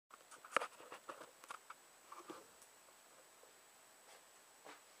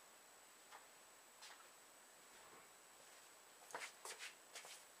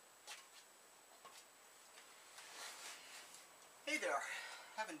there.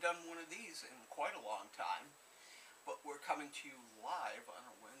 Haven't done one of these in quite a long time, but we're coming to you live on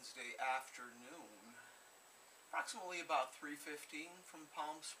a Wednesday afternoon, approximately about 3:15 from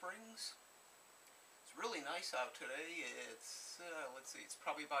Palm Springs. It's really nice out today. It's, let's see, it's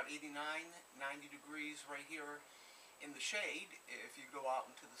probably about 89, 90 degrees right here in the shade. If you go out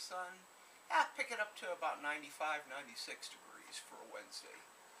into the sun, pick it up to about 95, 96 degrees for a Wednesday.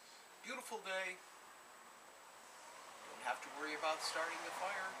 Beautiful day. Don't have to worry about starting the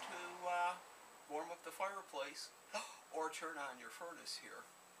fire to warm up the fireplace or turn on your furnace here.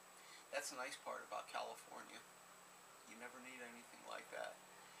 That's the nice part about California. You never need anything like that.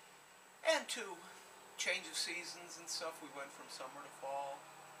 And to change of seasons and stuff, we went from summer to fall.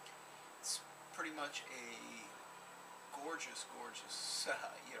 It's pretty much a gorgeous,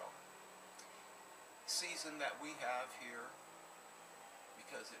 season that we have here,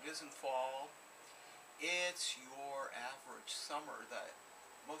 because it isn't fall. It's your average summer that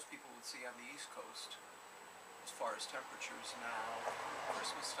most people would see on the East Coast as far as temperatures now,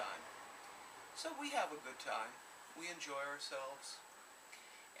 Christmas time. So we have a good time. We enjoy ourselves.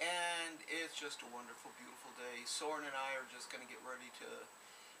 And it's just a wonderful, beautiful day. Soren and I are just going to get ready to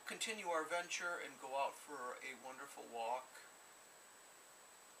continue our venture and go out for a wonderful walk.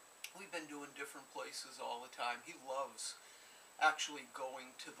 We've been doing different places all the time. He loves actually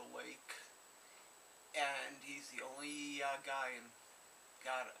going to the lake. And he's the only guy, and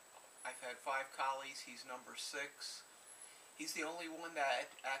God, I've had 5 collies, he's number 6. He's the only one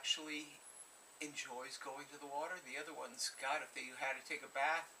that actually enjoys going to the water. The other ones, God, if they had to take a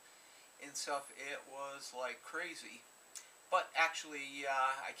bath and stuff, it was like crazy. But actually,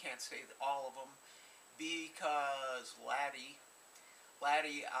 I can't say all of them, because Laddie,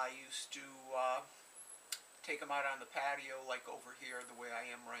 I used to take him out on the patio, like over here, the way I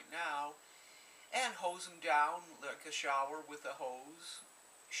am right now, and hose him down like a shower with a hose,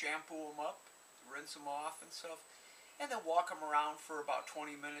 shampoo him up, rinse him off and stuff, and then walk him around for about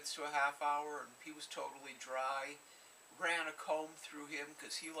 20 minutes to a half hour, and he was totally dry. Ran a comb through him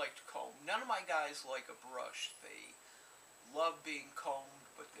because he liked comb. None of my guys like a brush. They love being combed,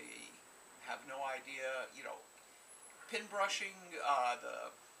 but they have no idea, pin brushing,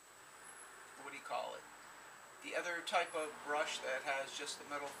 what do you call it? The other type of brush that has just the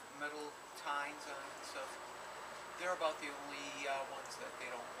metal tines on it and stuff, they're about the only ones that they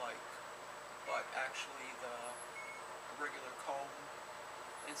don't like. But actually the regular comb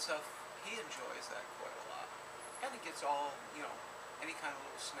and stuff, he enjoys that quite a lot. And it gets all, any kind of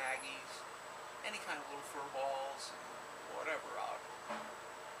little snaggies, any kind of little fur balls, and whatever out.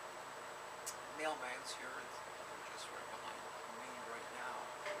 Mailman's here. They're just right behind me right now,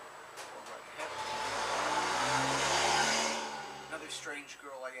 or right ahead of me. Another strange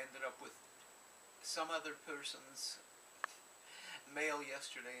girl. I ended up with some other person's mail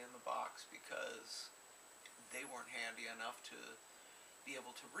yesterday in the box because they weren't handy enough to be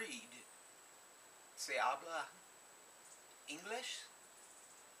able to read. Se habla English?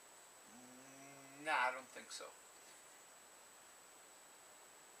 Nah, I don't think so.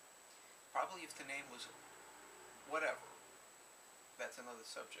 Probably if the name was whatever. That's another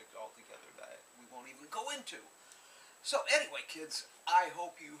subject altogether that we won't even go into. So anyway, kids, I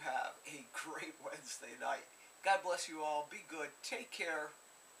hope you have a great Wednesday night. God bless you all. Be good. Take care.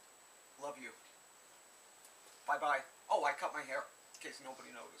 Love you. Bye-bye. Oh, I cut my hair, in case nobody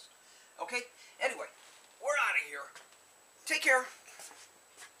noticed. Okay? Anyway, we're out of here. Take care.